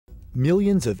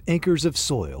Millions of acres of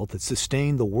soil that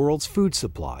sustain the world's food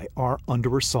supply are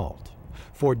under assault.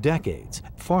 For decades,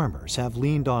 farmers have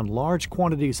leaned on large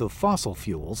quantities of fossil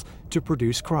fuels to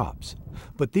produce crops.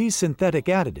 But these synthetic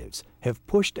additives have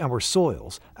pushed our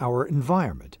soils, our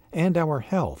environment, and our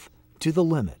health to the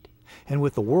limit. And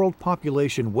with the world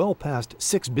population well past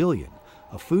 6 billion,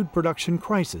 a food production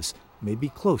crisis may be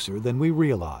closer than we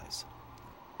realize.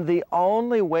 The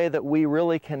only way that we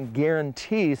really can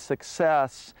guarantee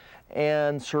success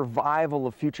and survival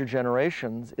of future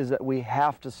generations is that we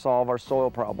have to solve our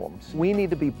soil problems. We need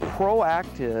to be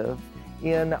proactive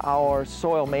in our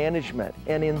soil management,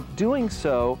 and in doing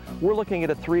so, we're looking at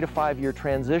a 3 to 5 year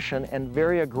transition and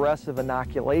very aggressive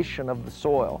inoculation of the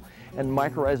soil. And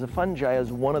mycorrhizal fungi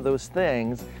is one of those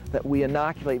things that we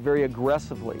inoculate very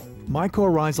aggressively.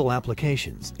 MycoApply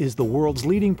Applications is the world's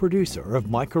leading producer of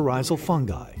mycorrhizal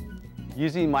fungi.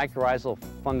 Using mycorrhizal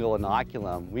fungal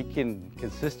inoculum, we can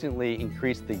consistently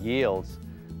increase the yields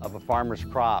of a farmer's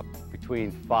crop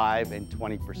between 5 and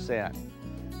 20%.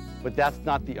 But that's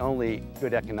not the only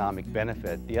good economic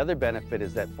benefit. The other benefit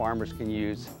is that farmers can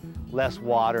use less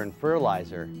water and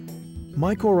fertilizer.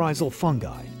 Mycorrhizal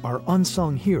fungi are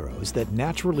unsung heroes that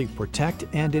naturally protect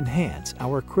and enhance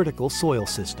our critical soil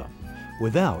system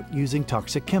without using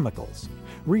toxic chemicals.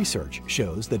 Research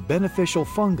shows that beneficial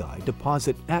fungi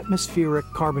deposit atmospheric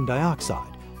carbon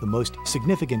dioxide, the most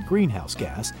significant greenhouse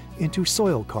gas, into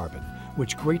soil carbon,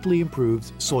 which greatly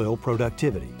improves soil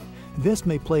productivity. This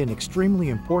may play an extremely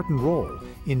important role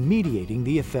in mediating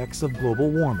the effects of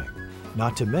global warming,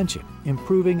 not to mention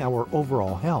improving our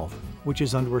overall health, which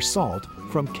is under assault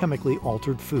from chemically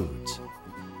altered foods.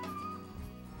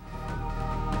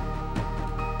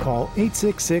 Call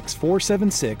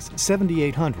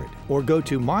 866-476-7800 or go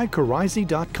to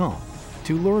mycorrhizal.com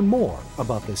to learn more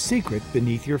about the secret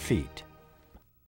beneath your feet.